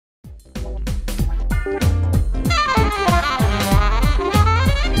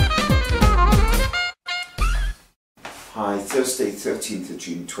Thursday, 13th of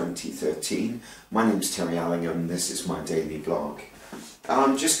June 2013. My name's Terry Allingham. This is my daily vlog.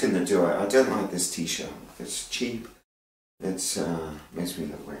 I'm just going to do it. I don't like this t-shirt. It's cheap. It's makes me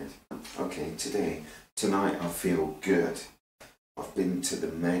look weird. Okay, tonight I feel good. I've been to the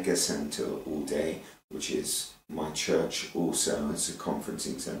Mega Centre all day, which is my church also. It's a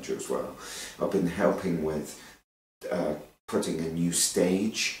conferencing centre as well. I've been helping with putting a new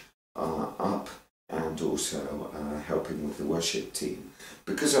stage up, and also helping with the worship team.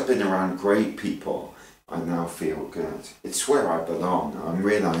 Because I've been around great people, I now feel good. It's where I belong. I'm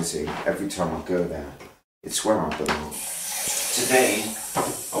realising every time I go there, it's where I belong. Today,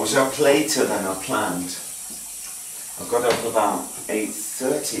 I was up later than I planned. I got up about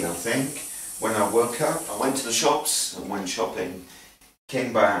 8:30, I think. When I woke up, I went to the shops and went shopping.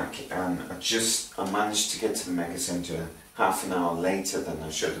 Came back and I managed to get to the Mega Centre half an hour later than I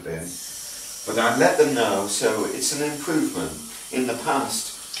should have been. But I let them know, so it's an improvement. In the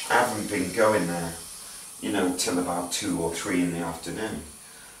past, I haven't been going there, till about 2 or 3 in the afternoon.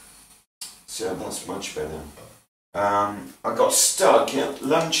 So that's much better. I got stuck at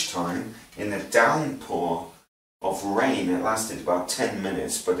lunchtime in a downpour of rain. It lasted about 10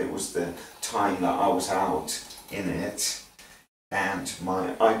 minutes, but it was the time that I was out in it. And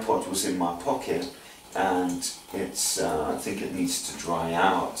my iPod was in my pocket, and I think it needs to dry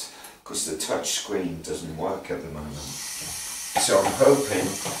out, because the touch screen doesn't work at the moment. So I'm hoping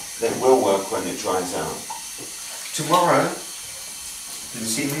that it will work when it dries out. Tomorrow, can you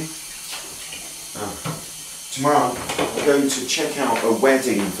see me? Oh. Tomorrow I'm going to check out a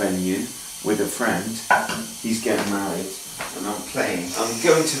wedding venue with a friend. He's getting married and I'm playing. I'm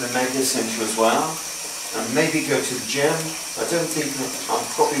going to the Mega Centre as well, and maybe go to the gym. I don't think I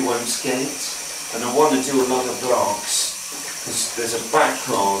probably won't skate, and I want to do a lot of vlogs because there's a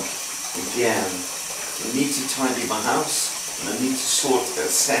backlog. Again, I need to tidy my house and I need to sort a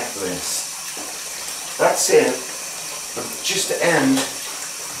set list. That's it. But just to end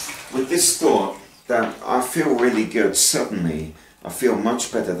with this thought that I feel really good suddenly. I feel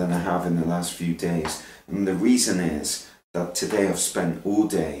much better than I have in the last few days. And the reason is that today I've spent all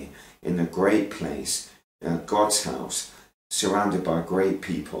day in a great place, God's house, surrounded by great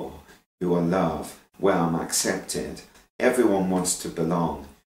people who I love, where I'm accepted. Everyone wants to belong.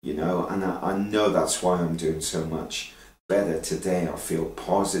 And I know that's why I'm doing so much better today. I feel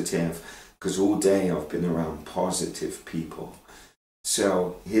positive because all day I've been around positive people.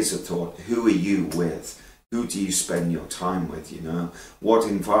 So here's a thought: who are you with? Who do you spend your time with? What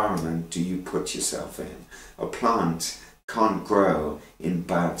environment do you put yourself in? A plant can't grow in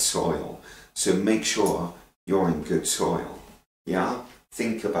bad soil, so make sure you're in good soil. Yeah?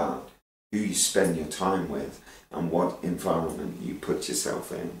 Think about who you spend your time with and what environment you put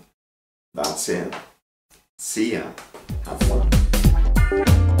yourself in. That's it. See ya. Have fun.